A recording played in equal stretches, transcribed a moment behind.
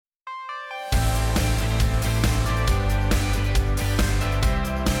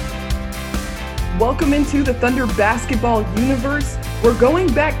Welcome into the Thunder basketball universe. We're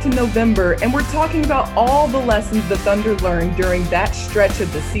going back to November, and we're talking about all the lessons the Thunder learned during that stretch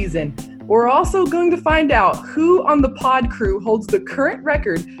of the season. We're also going to find out who on the pod crew holds the current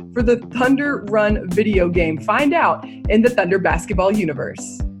record for the Thunder Run video game. Find out in the Thunder basketball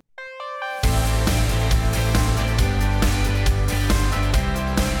universe.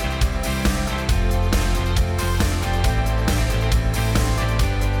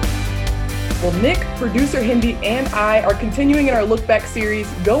 Well, Nick, producer Hindi, and I are continuing in our Look Back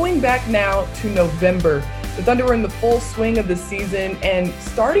series, going back now to November. The Thunder were in the full swing of the season and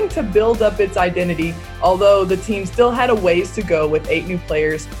starting to build up its identity, although the team still had a ways to go with 8 new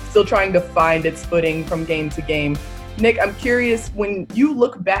players, still trying to find its footing from game to game. Nick, I'm curious, when you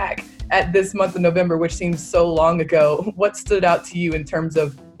look back at this month of November, which seems so long ago, what stood out to you in terms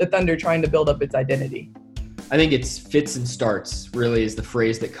of the Thunder trying to build up its identity? I think it's fits and starts really is the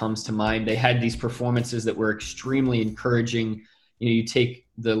phrase that comes to mind. They had these performances that were extremely encouraging. You take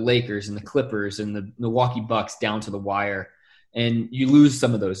the Lakers and the Clippers and the Milwaukee Bucks down to the wire, and you lose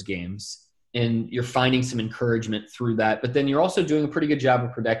some of those games, and you're finding some encouragement through that. But then you're also doing a pretty good job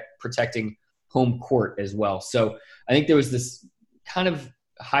of protecting home court as well. So I think there was this kind of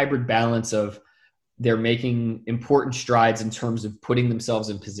hybrid balance of they're making important strides in terms of putting themselves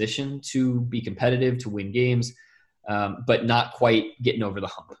in position to be competitive, to win games, but not quite getting over the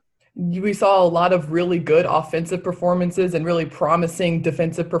hump. We saw a lot of really good offensive performances and really promising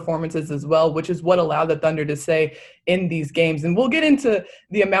defensive performances as well, which is what allowed the Thunder to stay in these games. And we'll get into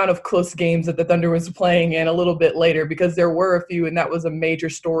the amount of close games that the Thunder was playing in a little bit later, because there were a few, and that was a major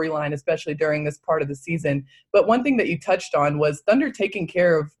storyline, especially during this part of the season. But one thing that you touched on was Thunder taking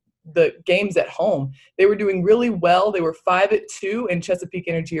care of the games at home. They were doing really well. They were 5-2 in Chesapeake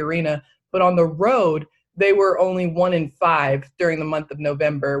Energy Arena, but on the road, they were only 1-5 during the month of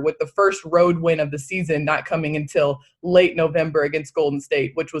November, with the first road win of the season not coming until late November against Golden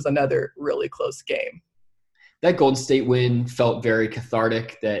State, which was another really close game. That Golden State win felt very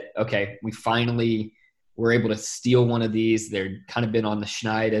cathartic that, okay, we finally were able to steal one of these. They're kind of been on the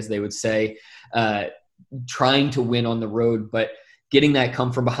schneid, as they would say, trying to win on the road, but getting that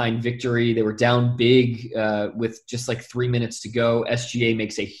come from behind victory. They were down big with just like 3 minutes to go. SGA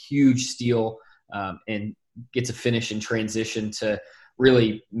makes a huge steal and gets a finish in transition to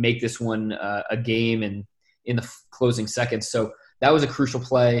really make this one a game and in the closing seconds. So that was a crucial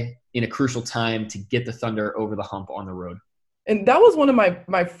play in a crucial time to get the Thunder over the hump on the road. And that was one of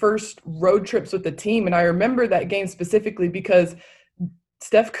my first road trips with the team. And I remember that game specifically because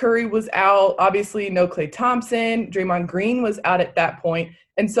Steph Curry was out, obviously no Klay Thompson, Draymond Green was out at that point.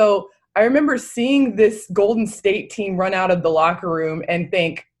 And so I remember seeing this Golden State team run out of the locker room and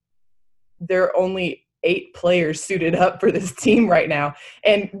think, there are only 8 players suited up for this team right now.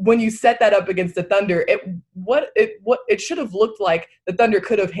 And when you set that up against the Thunder, it should have looked like the Thunder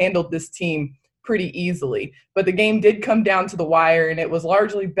could have handled this team pretty easily. But the game did come down to the wire, and it was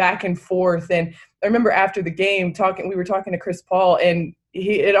largely back and forth. And I remember after the game we were talking to Chris Paul, and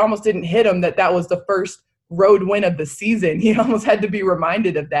it almost didn't hit him that was the first road win of the season. He almost had to be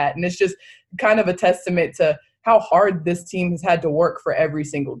reminded of that. And it's just kind of a testament to how hard this team has had to work for every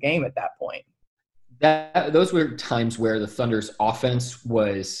single game at that point. Those were times where the Thunder's offense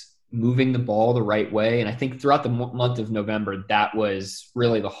was moving the ball the right way. And I think throughout the month of November, that was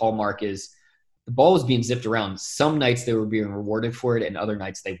really the hallmark, is the ball was being zipped around. Some nights they were being rewarded for it, and other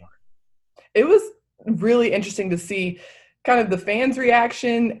nights they weren't. It was really interesting to see kind of the fans'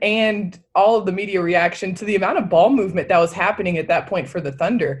 reaction and all of the media reaction to the amount of ball movement that was happening at that point for the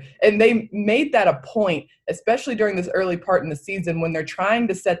Thunder. And they made that a point, especially during this early part in the season when they're trying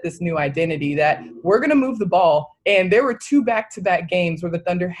to set this new identity that we're going to move the ball. And there were 2 back-to-back games where the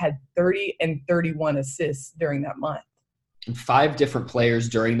Thunder had 30 and 31 assists during that month. And 5 different players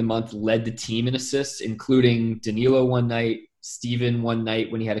during the month led the team in assists, including Danilo one night, Steven one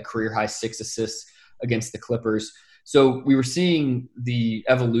night when he had a career-high 6 assists against the Clippers. So we were seeing the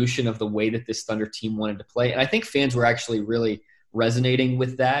evolution of the way that this Thunder team wanted to play. And I think fans were actually really resonating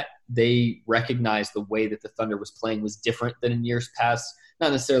with that. They recognized the way that the Thunder was playing was different than in years past,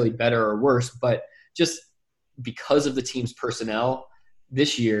 not necessarily better or worse, but just because of the team's personnel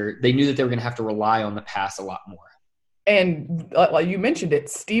this year, they knew that they were going to have to rely on the pass a lot more. And like you mentioned it,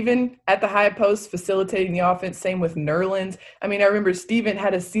 Steven at the high post facilitating the offense, same with Nerlens. I mean, I remember Steven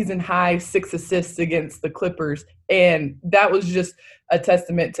had a season-high 6 assists against the Clippers, and that was just a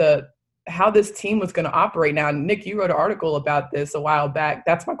testament to how this team was going to operate. Now, Nick, you wrote an article about this a while back.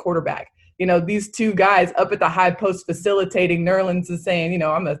 That's my quarterback. You know, these 2 guys up at the high post facilitating. Nerlens is saying, you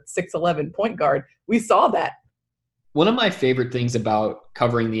know, I'm a 6'11" point guard. We saw that. One of my favorite things about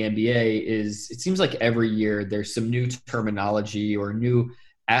covering the NBA is it seems like every year there's some new terminology or new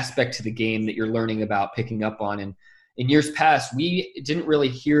aspect to the game that you're learning about, picking up on. And in years past, we didn't really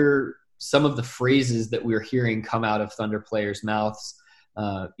hear some of the phrases that we were hearing come out of Thunder players' mouths,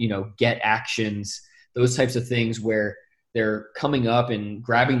 get actions, those types of things where they're coming up and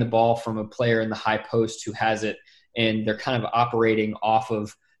grabbing the ball from a player in the high post who has it, and they're kind of operating off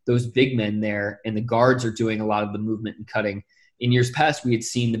of those big men there, and the guards are doing a lot of the movement and cutting. In years past, we had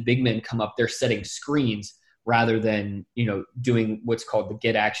seen the big men come up, they're setting screens rather than, doing what's called the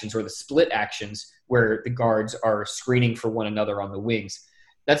get actions or the split actions where the guards are screening for one another on the wings.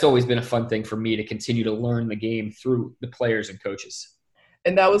 That's always been a fun thing for me to continue to learn the game through the players and coaches.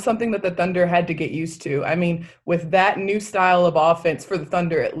 And that was something that the Thunder had to get used to. I mean, with that new style of offense for the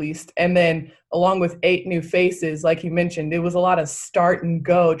Thunder, at least, and then along with 8 new faces, like you mentioned, it was a lot of start and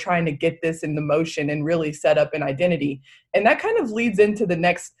go trying to get this in the motion and really set up an identity. And that kind of leads into the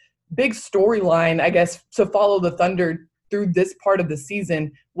next big storyline, I guess, to follow the Thunder through this part of the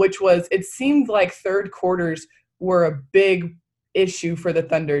season, which was, it seemed like third quarters were a big issue for the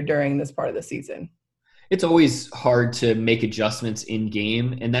Thunder during this part of the season. It's always hard to make adjustments in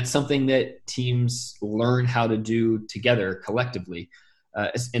game, and that's something that teams learn how to do together collectively.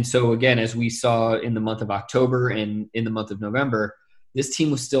 And so, again, as we saw in the month of October and in the month of November, this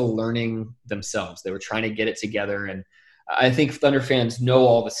team was still learning themselves. They were trying to get it together, and I think Thunder fans know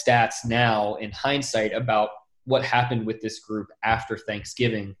all the stats now in hindsight about what happened with this group after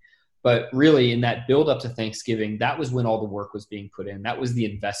Thanksgiving. But really, in that build up to Thanksgiving, that was when all the work was being put in. That was the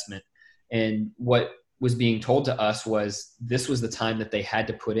investment. And what was being told to us was this was the time that they had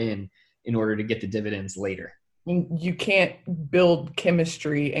to put in order to get the dividends later. You can't build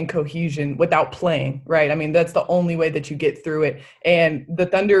chemistry and cohesion without playing, right? I mean, that's the only way that you get through it. And the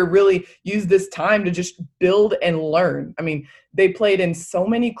Thunder really used this time to just build and learn. I mean, they played in so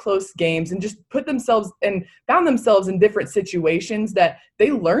many close games and just put themselves and found themselves in different situations that they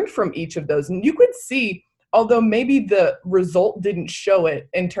learned from each of those. And you could see, although maybe the result didn't show it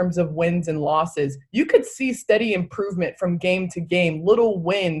in terms of wins and losses, you could see steady improvement from game to game, little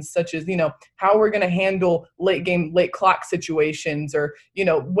wins such as, how we're going to handle late clock situations or,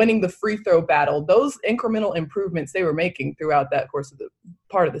 winning the free throw battle. Those incremental improvements they were making throughout that course of the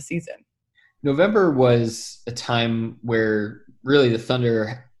part of the season. November was a time where really the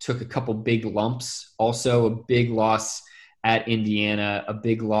Thunder took a couple big lumps, also a big loss at Indiana, a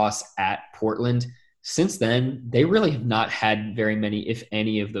big loss at Portland. Since then, they really have not had very many, if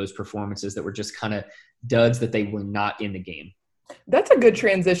any, of those performances that were just kind of duds that they were not in the game. That's a good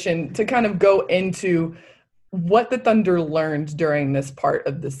transition to kind of go into what the Thunder learned during this part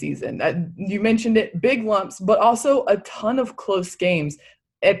of the season. You mentioned it, big lumps, but also a ton of close games.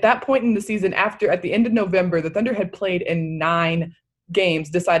 At that point in the season, at the end of November, the Thunder had played in 9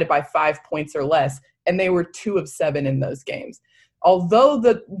 games decided by 5 points or less, and they were 2 of 7 in those games. Although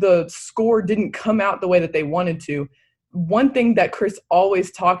the score didn't come out the way that they wanted to, one thing that Chris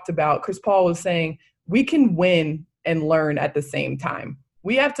always talked about, Chris Paul was saying, we can win and learn at the same time.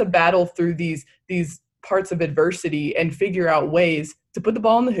 We have to battle through these parts of adversity and figure out ways to put the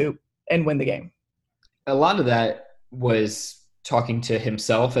ball in the hoop and win the game. A lot of that was talking to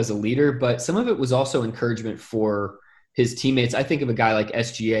himself as a leader, but some of it was also encouragement for his teammates. I think of a guy like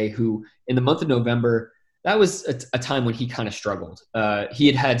SGA who in the month of November, that was a time when he kind of struggled.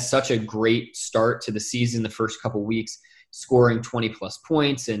 He had such a great start to the season, the first couple weeks, scoring 20-plus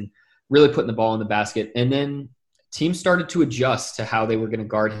points and really putting the ball in the basket. And then teams started to adjust to how they were going to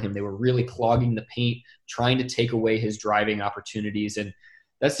guard him. They were really clogging the paint, trying to take away his driving opportunities. And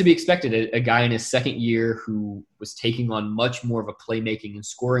that's to be expected. A guy in his second year who was taking on much more of a playmaking and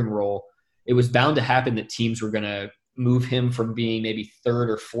scoring role, it was bound to happen that teams were going to move him from being maybe 3rd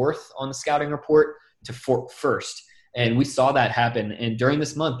or 4th on the scouting report to first. And we saw that happen. And during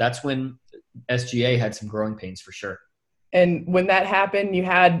this month, that's when SGA had some growing pains for sure. And when that happened, you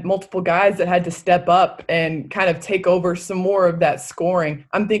had multiple guys that had to step up and kind of take over some more of that scoring.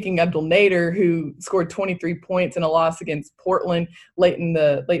 I'm thinking Abdel Nader, who scored 23 points in a loss against Portland late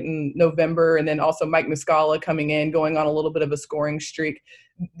in November, and then also Mike Muscala coming in, going on a little bit of a scoring streak.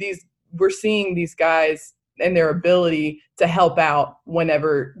 We're seeing these guys and their ability to help out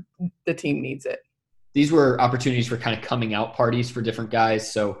whenever the team needs it. These were opportunities for kind of coming out parties for different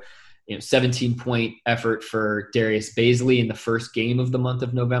guys. So, 17-point effort for Darius Bazley in the first game of the month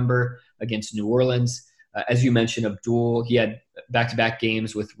of November against New Orleans. As you mentioned, Abdul, he had back-to-back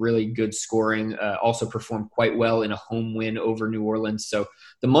games with really good scoring, also performed quite well in a home win over New Orleans. So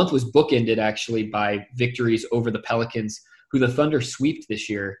the month was bookended actually by victories over the Pelicans, who the Thunder swept this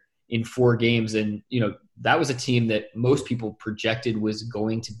year in 4 games. And, that was a team that most people projected was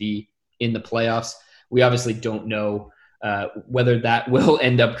going to be in the playoffs. We obviously don't know whether that will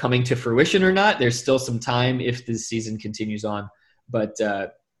end up coming to fruition or not. There's still some time if the season continues on. But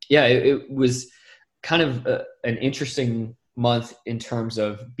it was kind of an interesting month in terms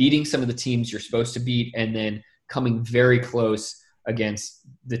of beating some of the teams you're supposed to beat and then coming very close against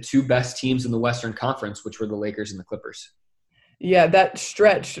the two best teams in the Western Conference, which were the Lakers and the Clippers. Yeah, that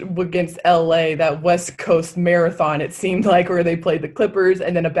stretch against LA, that West Coast marathon, it seemed like, where they played the Clippers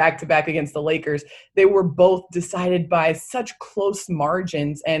and then a back-to-back against the Lakers. They were both decided by such close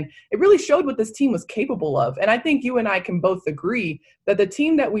margins, and it really showed what this team was capable of. And I think you and I can both agree that the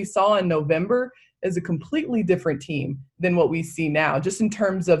team that we saw in November is a completely different team than what we see now, just in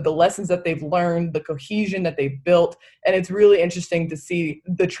terms of the lessons that they've learned, the cohesion that they've built. And it's really interesting to see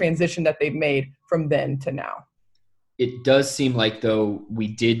the transition that they've made from then to now. It does seem like, though, we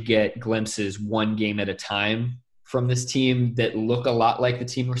did get glimpses one game at a time from this team that look a lot like the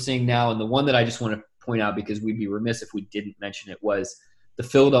team we're seeing now. And the one that I just want to point out, because we'd be remiss if we didn't mention it, was the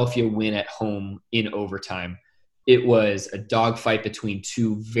Philadelphia win at home in overtime. It was a dogfight between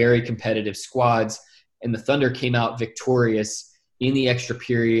two very competitive squads, and the Thunder came out victorious in the extra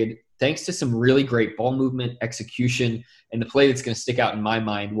period thanks to some really great ball movement, execution, and the play that's going to stick out in my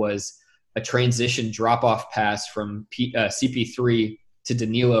mind was a transition drop-off pass from CP3 to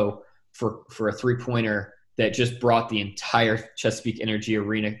Danilo for a three-pointer that just brought the entire Chesapeake Energy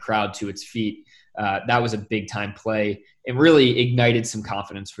Arena crowd to its feet. That was a big-time play and really ignited some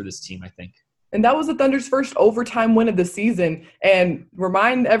confidence for this team, I think. And that was the Thunder's first overtime win of the season. And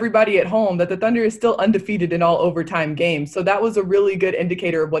remind everybody at home that the Thunder is still undefeated in all overtime games. So that was a really good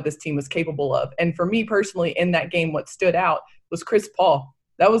indicator of what this team was capable of. And for me personally, in that game, what stood out was Chris Paul.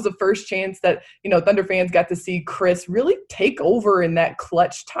 That was the first chance that, Thunder fans got to see Chris really take over in that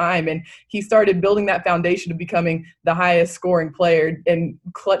clutch time. And he started building that foundation of becoming the highest scoring player in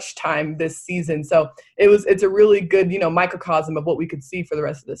clutch time this season. So it's a really good, microcosm of what we could see for the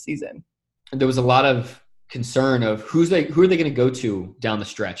rest of the season. There was a lot of concern of who are they going to go to down the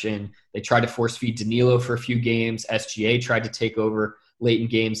stretch. And they tried to force feed Danilo for a few games. SGA tried to take over late in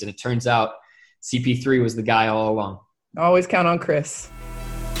games. And it turns out CP3 was the guy all along. Always count on Chris.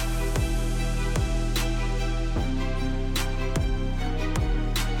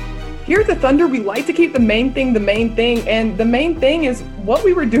 Here at the Thunder, we like to keep the main thing. And the main thing is what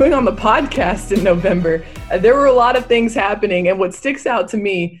we were doing on the podcast in November. There were a lot of things happening. And what sticks out to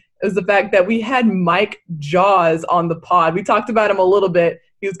me is the fact that we had Mike Jaws on the pod. We talked about him a little bit.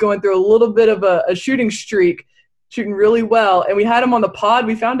 He was going through a little bit of a shooting streak, shooting really well. And we had him on the pod.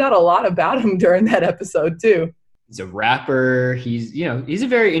 We found out a lot about him during that episode too. He's a rapper. He's a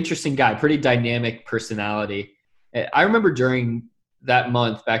very interesting guy, pretty dynamic personality. I remember during that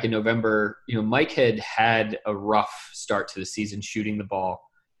month back in November, Mike had a rough start to the season shooting the ball.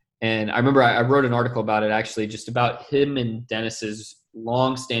 And I remember I wrote an article about it, actually, just about him and Dennis's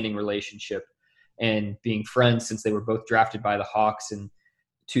long-standing relationship and being friends since they were both drafted by the Hawks in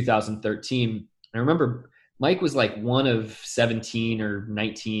 2013. And I remember Mike was like 1 of 17 or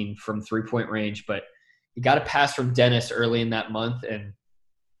 19 from three-point range, but he got a pass from Dennis early in that month, and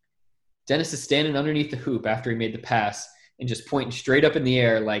Dennis is standing underneath the hoop after he made the pass and just pointing straight up in the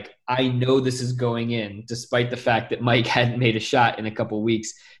air like, I know this is going in, despite the fact that Mike hadn't made a shot in a couple of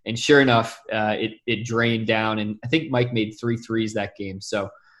weeks. And sure enough, it drained down. And I think Mike made 3 threes that game. So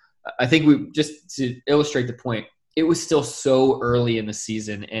I think just to illustrate the point, it was still so early in the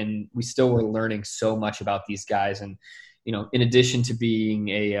season, and we still were learning so much about these guys. And, in addition to being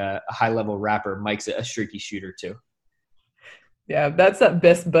a high-level rapper, Mike's a streaky shooter too. Yeah, that's that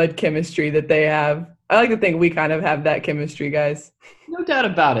best bud chemistry that they have. I like to think we kind of have that chemistry, guys. No doubt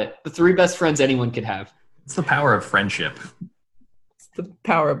about it. The 3 best friends anyone could have. It's the power of friendship. It's the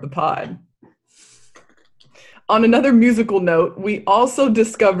power of the pod. On another musical note, we also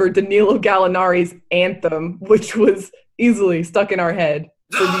discovered Danilo Gallinari's Anthem, which was easily stuck in our head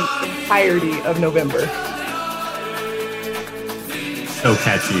for the entirety of November. So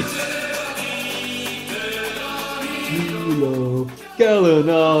catchy. Danilo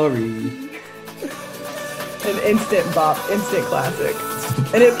Gallinari. An instant bop, instant classic.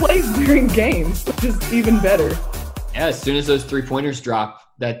 And it plays during games, which is even better. Yeah, as soon as those 3-pointers drop,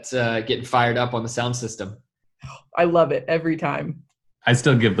 that's getting fired up on the sound system. I love it every time. I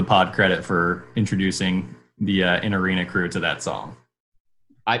still give the pod credit for introducing the in-arena crew to that song.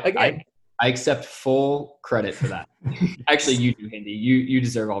 I accept full credit for that. Actually, you do, Hindi. You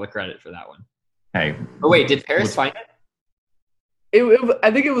deserve all the credit for that one. Hey. Oh, wait, did Paris find it? I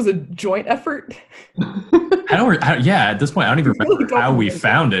think it was a joint effort. At this point, I don't even remember how we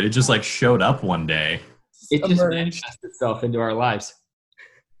found it. It just showed up one day. It just emerged. manifests itself into our lives.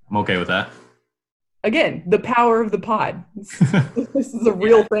 I'm okay with that. Again, the power of the pod. This is a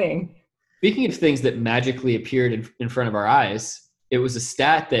real thing. Speaking of things that magically appeared in front of our eyes, it was a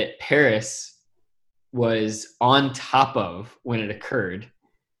stat that Paris was on top of when it occurred,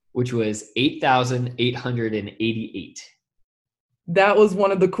 which was 8,888. That was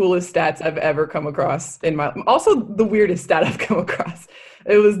one of the coolest stats I've ever come across also the weirdest stat I've come across.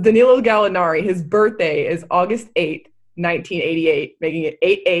 It was Danilo Gallinari. His birthday is August 8th, 1988, making it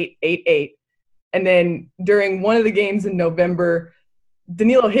 8888. And then during one of the games in November,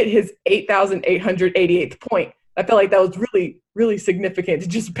 Danilo hit his 8,888th point. I felt like that was really, really significant to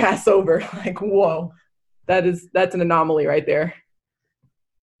just pass over. Like, whoa, that's an anomaly right there.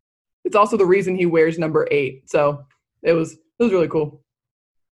 It's also the reason he wears number 8. So it was really cool.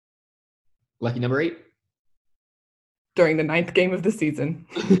 Lucky number 8? During the 9th game of the season.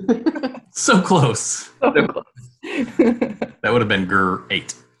 So close. So close. That would have been Gur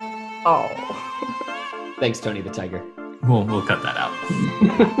 8. Oh. Thanks, Tony the Tiger. We'll cut that out.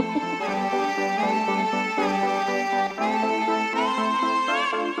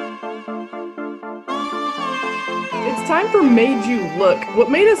 It's time for Made You Look.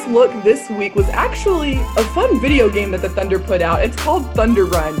 What made us look this week was actually a fun video game that the Thunder put out. It's called Thunder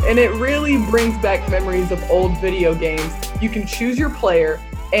Run, and it really brings back memories of old video games. You can choose your player,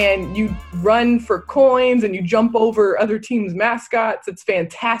 and you run for coins, and you jump over other teams' mascots. It's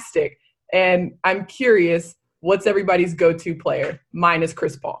fantastic. And I'm curious, what's everybody's go-to player? Mine is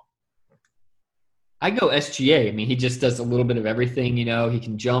Chris Paul. I go SGA. I mean, he just does a little bit of everything, you know. He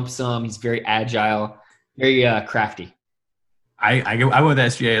can jump some. He's very agile, very crafty. I went with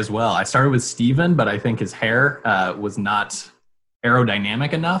SGA as well. I started with Steven, but I think his hair was not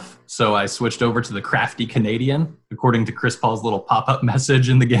aerodynamic enough. So I switched over to the crafty Canadian, according to Chris Paul's little pop-up message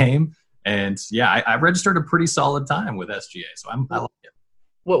in the game. And yeah, I registered a pretty solid time with SGA. So I like it.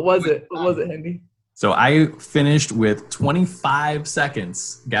 What was it? What was it, Hendy? So I finished with 25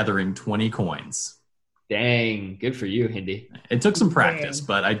 seconds gathering 20 coins. Dang, good for you, Hindi. It took some practice,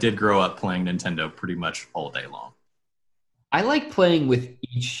 but I did grow up playing Nintendo pretty much all day long. I like playing with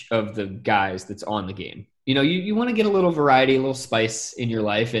each of the guys that's on the game. You know, you want to get a little variety, a little spice in your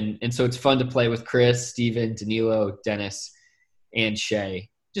life. And so it's fun to play with Chris, Steven, Danilo, Dennis, and Shea.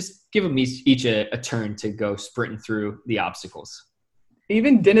 Just give them each a turn to go sprinting through the obstacles.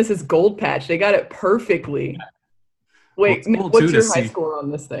 Even Dennis's gold patch, they got it perfectly. Wait, cool what's your high score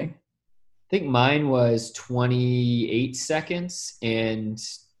on this thing? I think mine was 28 seconds and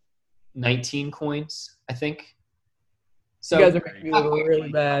 19 coins, I think. So you guys are making me look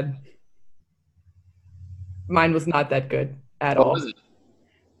really bad. Mine was not that good at all. Was it?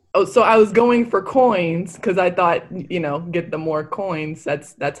 Oh, so I was going for coins because I thought, get the more coins.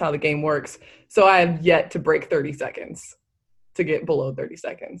 That's how the game works. So I have yet to break 30 seconds to get below 30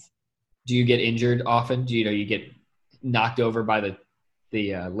 seconds. Do you get injured often? Do you get knocked over by the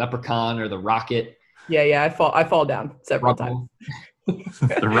leprechaun or the rocket? Yeah, I fall down several times.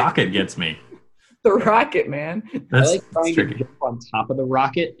 The rocket gets me. The rocket, man. I like trying to jump on top of the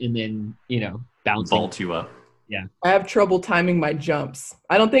rocket and then, bouncing. Vault you up. Yeah. I have trouble timing my jumps.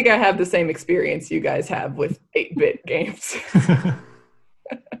 I don't think I have the same experience you guys have with 8-bit games.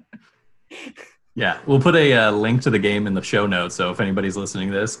 Yeah, we'll put a link to the game in the show notes. So if anybody's listening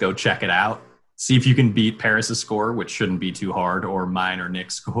to this, go check it out. See if you can beat Paris's score, which shouldn't be too hard, or mine or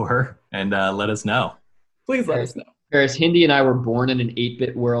Nick's score, and let us know. Please let us know. Paris, Hindi and I were born in an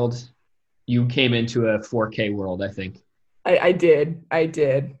 8-bit world. You came into a 4K world, I think. I did.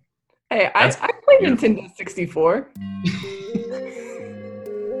 Hey, I played Nintendo 64.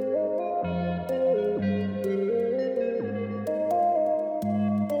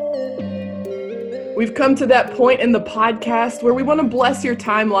 We've come to that point in the podcast where we want to bless your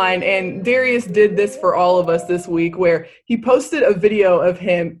timeline, and Darius did this for all of us this week, where he posted a video of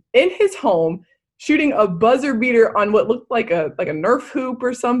him in his home shooting a buzzer beater on what looked like a Nerf hoop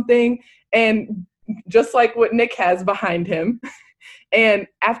or something, and just like what Nick has behind him. And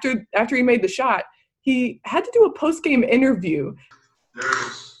after he made the shot, he had to do a post-game interview.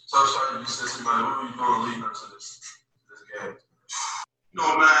 Darius, so sorry you said somebody, what are you doing leading up to this game? Man,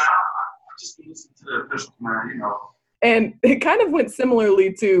 I just listen to the officials, man, And it kind of went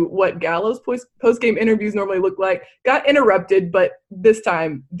similarly to what Gallo's post-game interviews normally look like. Got interrupted, but this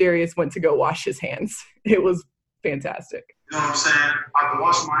time Darius went to go wash his hands. It was fantastic. You know what I'm saying? I've been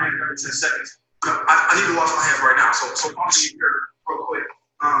washing my hands every 10 seconds. I need to wash my hands right now, so I'll be here real quick.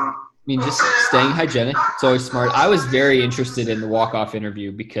 I mean, just staying hygienic. It's always smart. I was very interested in the walk-off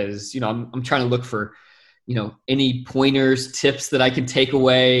interview because, I'm trying to look for, any pointers, tips that I can take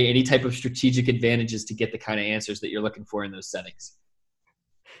away, any type of strategic advantages to get the kind of answers that you're looking for in those settings.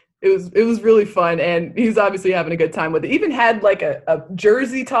 It was really fun, and he's obviously having a good time with it. Even had like a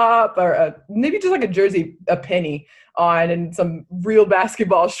jersey top or maybe just like a penny on and some real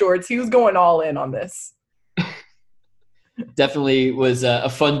basketball shorts. He was going all in on this. Definitely was a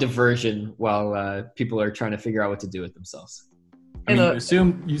fun diversion while people are trying to figure out what to do with themselves. I mean,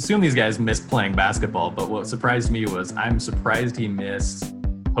 you assume these guys missed playing basketball, but what surprised me was I'm surprised he missed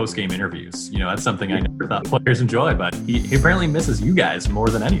post-game interviews. That's something I never thought players enjoy, but he apparently misses you guys more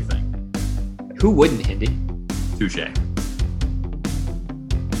than anything. Who wouldn't, Hindi? Touche.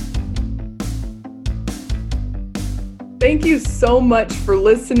 Thank you so much for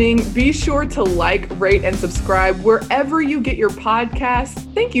listening. Be sure to like, rate, and subscribe wherever you get your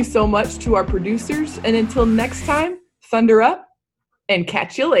podcasts. Thank you so much to our producers. And until next time, thunder up and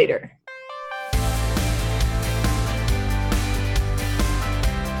catch you later.